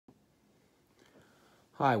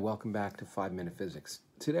Hi, welcome back to 5-Minute Physics.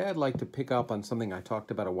 Today I'd like to pick up on something I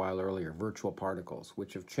talked about a while earlier, virtual particles,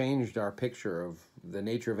 which have changed our picture of the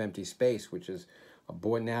nature of empty space, which is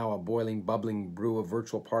now a boiling, bubbling brew of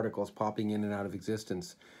virtual particles popping in and out of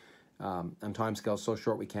existence on timescales so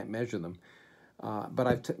short we can't measure them. But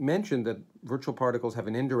I've mentioned that virtual particles have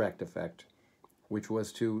an indirect effect, which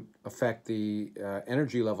was to affect the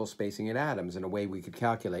energy level spacing in atoms in a way we could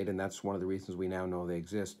calculate, and that's one of the reasons we now know they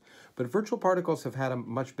exist. But virtual particles have had a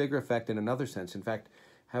much bigger effect in another sense. In fact,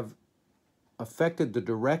 have affected the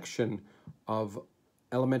direction of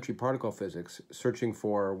elementary particle physics, searching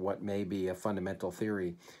for what may be a fundamental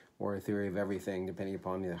theory or a theory of everything, depending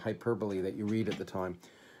upon the hyperbole that you read at the time.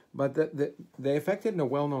 But they affected in a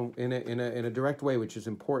well-known, in a direct way, which is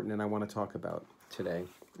important, and I want to talk about today.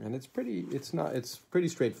 And it's pretty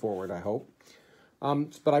straightforward, I hope.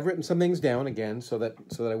 But I've written some things down again so that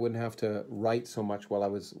I wouldn't have to write so much while I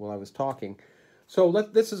was talking. So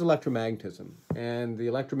this is electromagnetism, and the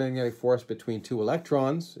electromagnetic force between two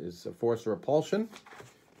electrons is a force of repulsion,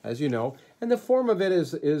 as you know. And the form of it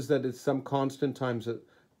is that it's some constant times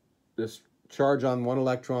this charge on one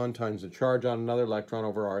electron times the charge on another electron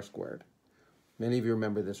over r squared. Many of you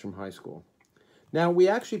remember this from high school. Now, we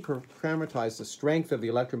actually parameterize the strength of the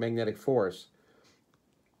electromagnetic force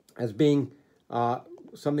as being due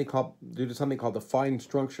to something called the fine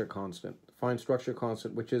structure constant. Fine structure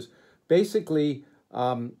constant, which is basically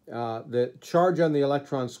the charge on the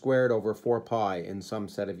electron squared over 4 pi in some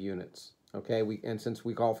set of units. Okay, and since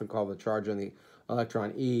we often call the charge on the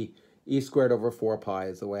electron E squared over 4 pi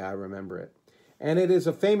is the way I remember it. And it is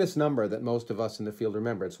a famous number that most of us in the field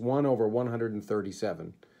remember. It's 1 over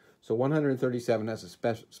 137. So 137 has a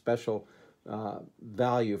special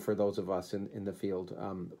value for those of us in the field.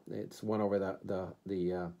 It's 1 over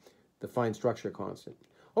the fine structure constant.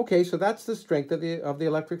 Okay, so that's the strength of the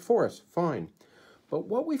electric force. Fine. But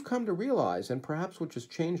what we've come to realize, and perhaps which has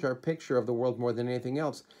changed our picture of the world more than anything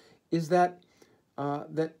else, is that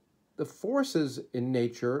that the forces in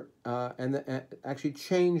nature actually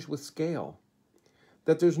change with scale.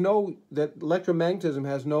 That electromagnetism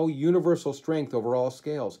has no universal strength over all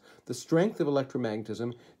scales. The strength of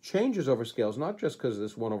electromagnetism changes over scales, not just because of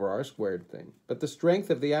this 1 over r squared thing, but the strength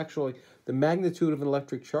of the magnitude of an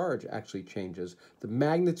electric charge actually changes. The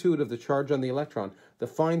magnitude of the charge on the electron, the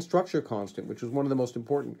fine structure constant, which is one of the most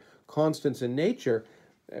important constants in nature,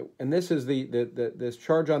 and this is this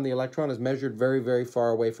charge on the electron is measured very, very far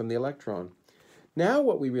away from the electron. Now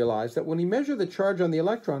what we realize that when we measure the charge on the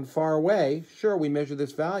electron far away, sure, we measure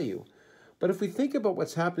this value. But if we think about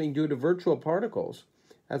what's happening due to virtual particles,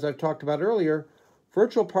 as I've talked about earlier,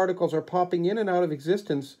 virtual particles are popping in and out of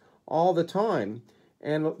existence all the time.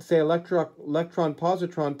 And say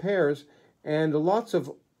electron-positron pairs, and lots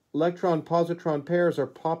of electron-positron pairs are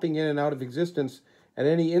popping in and out of existence at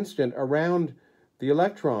any instant around the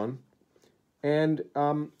electron. And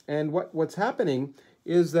what's happening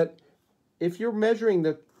is that if you're measuring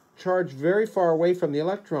the charge very far away from the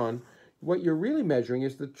electron, what you're really measuring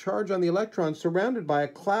is the charge on the electron surrounded by a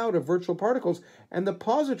cloud of virtual particles, and the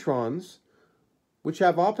positrons, which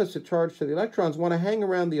have opposite charge to the electrons, want to hang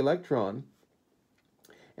around the electron.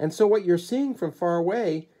 And so what you're seeing from far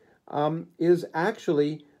away is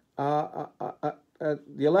actually the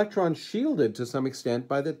electron shielded to some extent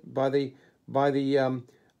by the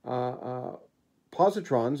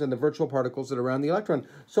positrons and the virtual particles that are around the electron.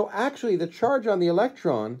 So actually the charge on the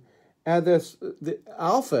electron, the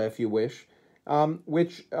alpha, if you wish,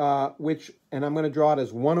 which and I'm going to draw it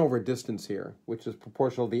as 1 over distance here, which is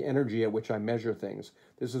proportional to the energy at which I measure things.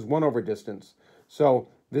 This is 1 over distance. So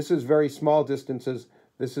this is very small distances.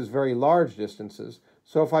 This is very large distances.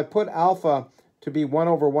 So if I put alpha to be 1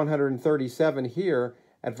 over 137 here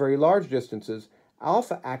at very large distances,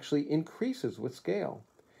 alpha actually increases with scale.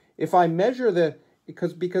 If I measure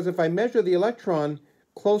because if I measure the electron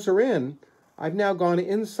closer in, I've now gone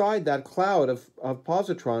inside that cloud of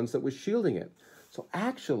positrons that was shielding it. So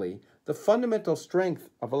actually, the fundamental strength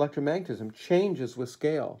of electromagnetism changes with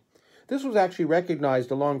scale. This was actually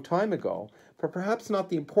recognized a long time ago, but perhaps not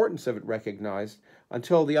the importance of it recognized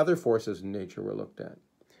until the other forces in nature were looked at.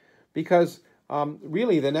 Because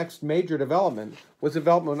really the next major development was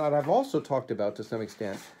development that I've also talked about to some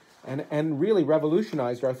extent, and really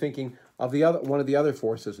revolutionized our thinking of one of the other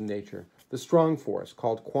forces in nature, the strong force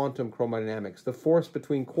called quantum chromodynamics, the force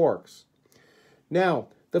between quarks. Now,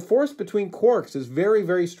 the force between quarks is very,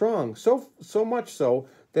 very strong, so much so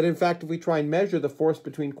that in fact if we try and measure the force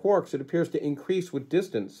between quarks, it appears to increase with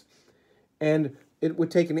distance, and it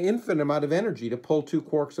would take an infinite amount of energy to pull two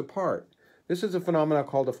quarks apart. This is a phenomenon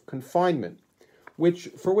called a confinement,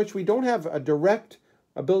 for which we don't have a direct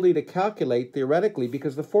ability to calculate theoretically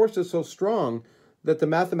because the force is so strong that the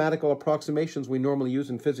mathematical approximations we normally use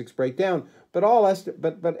in physics break down. But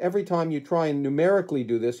every time you try and numerically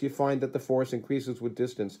do this, you find that the force increases with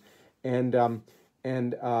distance, and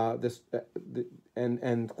and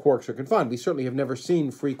quarks are confined. We certainly have never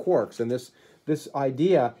seen free quarks, and this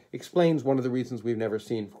idea explains one of the reasons we've never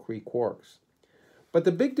seen free quarks. But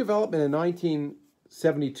the big development in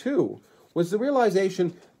 1972 was the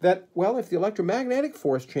realization that, well, if the electromagnetic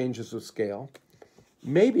force changes with scale,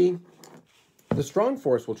 maybe the strong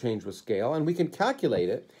force will change with scale, and we can calculate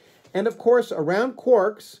it. And of course, around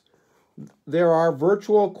quarks, there are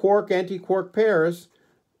virtual quark-antiquark pairs,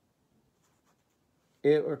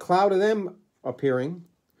 a cloud of them appearing,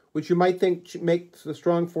 which you might think makes the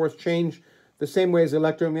strong force change the same way as the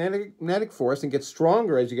electromagnetic force and get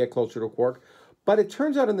stronger as you get closer to a quark. But it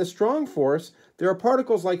turns out in the strong force, there are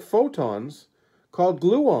particles like photons called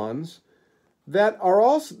gluons that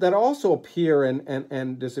also appear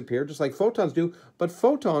and disappear, just like photons do. But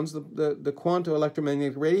photons, the quantum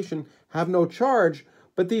electromagnetic radiation, have no charge.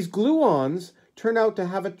 But these gluons turn out to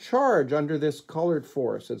have a charge under this colored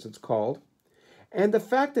force, as it's called. And the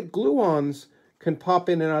fact that gluons can pop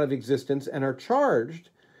in and out of existence and are charged,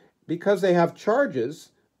 because they have charges,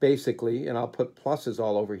 basically, and I'll put pluses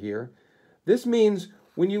all over here, this means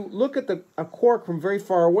when you look at a quark from very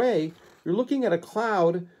far away, you're looking at a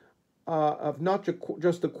cloud of not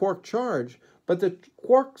just the quark charge, but the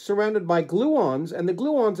quark surrounded by gluons, and the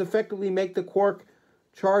gluons effectively make the quark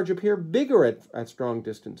charge appear bigger at strong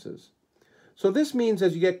distances. So this means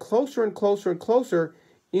as you get closer and closer and closer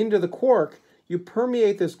into the quark, you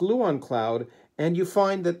permeate this gluon cloud, and you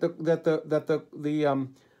find that the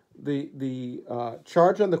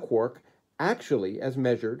charge on the quark actually, as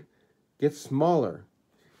measured, gets smaller.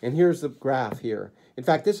 And here's the graph here. In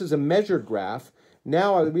fact, this is a measured graph.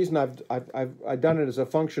 Now, the reason I've done it as a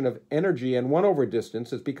function of energy and 1 over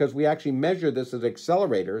distance is because we actually measure this as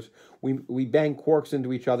accelerators. We bang quarks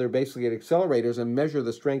into each other basically at accelerators and measure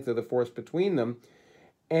the strength of the force between them.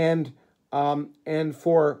 And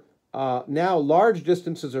for now, large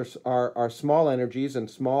distances are small energies, and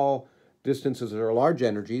small distances are large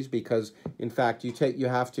energies because, in fact, you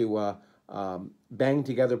have to bang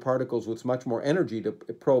together particles with much more energy to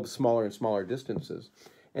probe smaller and smaller distances.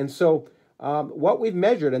 And so what we've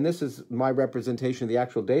measured, and this is my representation of the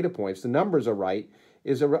actual data points, the numbers are right,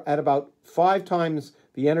 is at about 5 times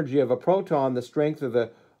the energy of a proton, the strength of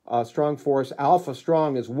the strong force alpha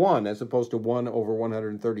strong is 1, as opposed to 1 over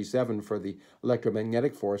 137 for the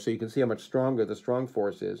electromagnetic force. So you can see how much stronger the strong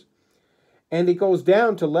force is. And it goes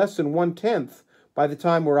down to less than 1/10 by the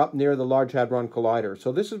time we're up near the Large Hadron Collider.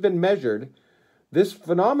 So this has been measured. This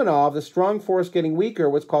phenomena of the strong force getting weaker,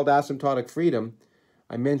 what's called asymptotic freedom,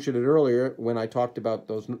 I mentioned it earlier when I talked about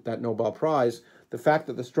that Nobel Prize. The fact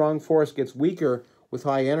that the strong force gets weaker with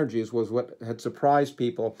high energies was what had surprised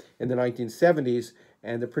people in the 1970s,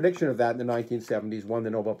 and the prediction of that in the 1970s won the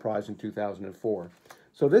Nobel Prize in 2004.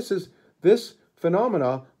 So this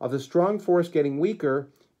phenomena of the strong force getting weaker,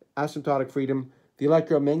 asymptotic freedom, the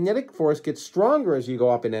electromagnetic force gets stronger as you go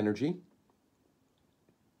up in energy,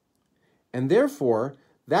 and therefore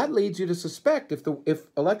that leads you to suspect if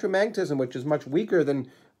electromagnetism, which is much weaker than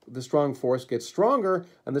the strong force, gets stronger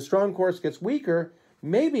and the strong force gets weaker,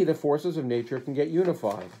 maybe the forces of nature can get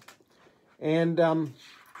unified. And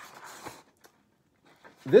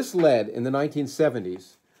this led in the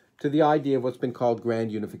 1970s to the idea of what's been called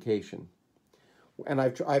grand unification. And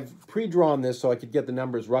I've pre-drawn this so I could get the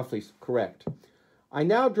numbers roughly correct. I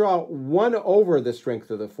now draw 1 over the strength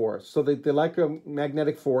of the force, so that the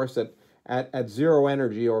electromagnetic force at zero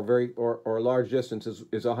energy or large distance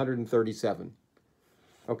is 137.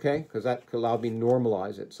 Okay, because that allowed me to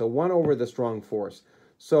normalize it. So 1 over the strong force.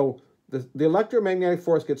 So the electromagnetic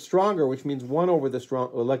force gets stronger, which means 1 over the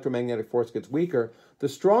strong electromagnetic force gets weaker. The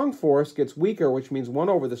strong force gets weaker, which means 1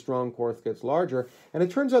 over the strong force gets larger. And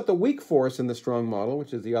it turns out the weak force in the strong model,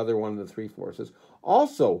 which is the other one of the 3 forces,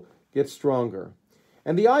 also gets stronger.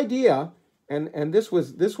 And the idea, and this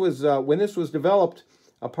was when this was developed,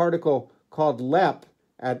 a particle called LEP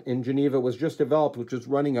in Geneva was just developed, which was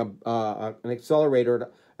running an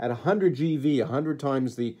accelerator at 100 GeV, 100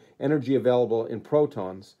 times the energy available in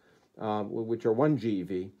protons, which are 1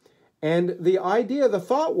 GeV. And the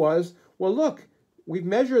thought was, well, look, we've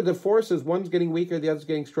measured the forces. One's getting weaker, the other's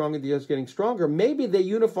getting stronger, the other's getting stronger. Maybe they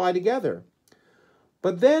unify together.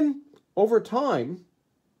 But then, over time,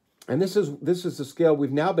 and this is the scale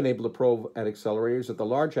we've now been able to probe at accelerators at the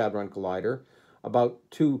Large Hadron Collider, about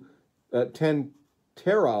 10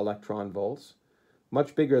 tera electron volts,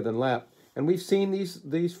 much bigger than LEP. And we've seen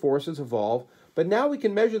these forces evolve, but now we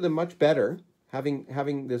can measure them much better.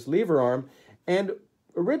 having this lever arm, and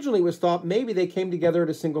originally it was thought maybe they came together at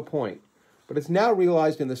a single point, but it's now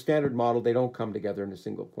realized in the standard model they don't come together in a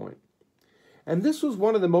single point. And this was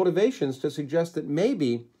one of the motivations to suggest that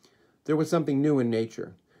maybe there was something new in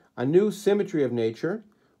nature, a new symmetry of nature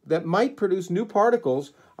that might produce new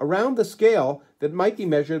particles around the scale that might be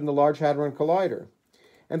measured in the Large Hadron Collider.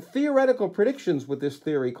 And theoretical predictions with this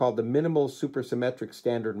theory, called the minimal supersymmetric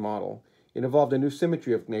standard model, it involved a new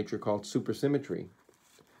symmetry of nature called supersymmetry,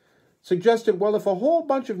 suggested, well, if a whole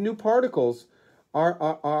bunch of new particles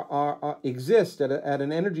exist at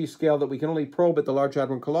an energy scale that we can only probe at the Large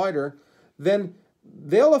Hadron Collider, then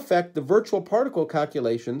they'll affect the virtual particle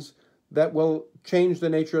calculations that will change the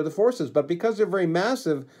nature of the forces. But because they're very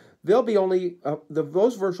massive, they'll be only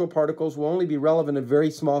those virtual particles will only be relevant at very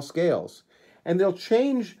small scales, and they'll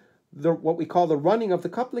change what we call the running of the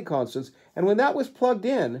coupling constants. And when that was plugged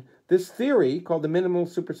in, this theory called the minimal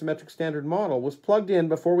supersymmetric standard model was plugged in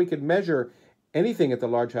before we could measure anything at the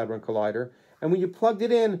Large Hadron Collider. And when you plugged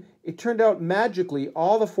it in, it turned out magically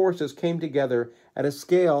all the forces came together at a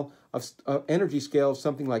scale of energy scale of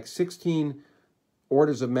something like 16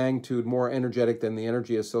 orders of magnitude more energetic than the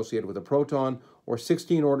energy associated with a proton, or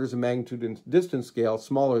 16 orders of magnitude in distance scale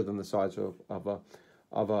smaller than the size of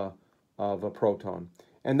a proton.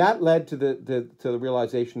 And that led to the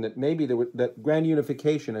realization that maybe that grand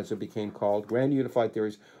unification, as it became called, grand unified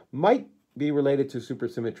theories, might be related to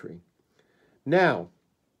supersymmetry. Now,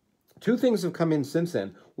 two things have come in since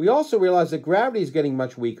then. We also realize that gravity is getting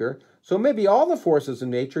much weaker, so maybe all the forces in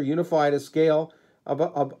nature unify at a scale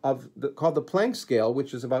called the Planck scale,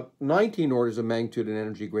 which is about 19 orders of magnitude in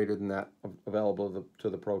energy greater than that available to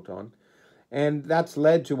the proton. And that's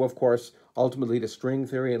led to, of course, ultimately to string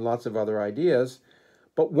theory and lots of other ideas.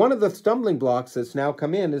 But one of the stumbling blocks that's now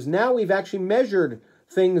come in is now we've actually measured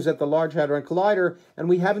things at the Large Hadron Collider, and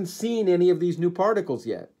we haven't seen any of these new particles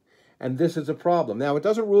yet. And this is a problem. Now, it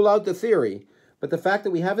doesn't rule out the theory, but the fact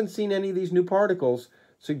that we haven't seen any of these new particles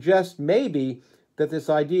suggests maybe that this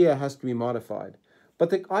idea has to be modified. But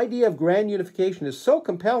the idea of grand unification is so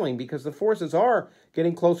compelling because the forces are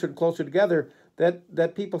getting closer and closer together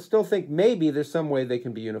that people still think maybe there's some way they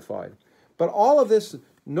can be unified. But all of this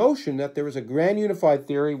notion that there was a grand unified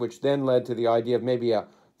theory, which then led to the idea of maybe a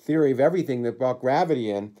theory of everything that brought gravity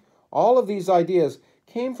in, all of these ideas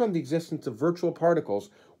came from the existence of virtual particles,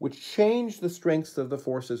 which changed the strengths of the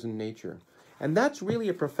forces in nature. And that's really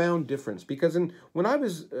a profound difference, because when I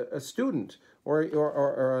was a student or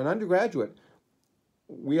an undergraduate,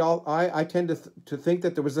 I tend to think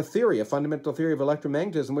that there was a fundamental theory of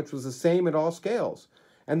electromagnetism, which was the same at all scales,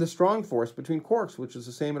 and the strong force between quarks, which is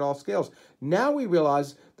the same at all scales. Now we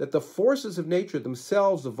realize that the forces of nature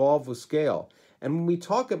themselves evolve with scale. And when we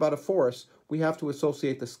talk about a force, we have to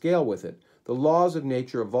associate the scale with it. The laws of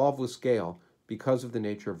nature evolve with scale because of the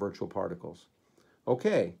nature of virtual particles.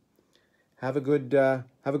 Okay, have a good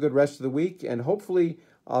rest of the week, and hopefully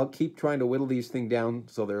I'll keep trying to whittle these things down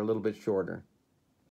so they're a little bit shorter.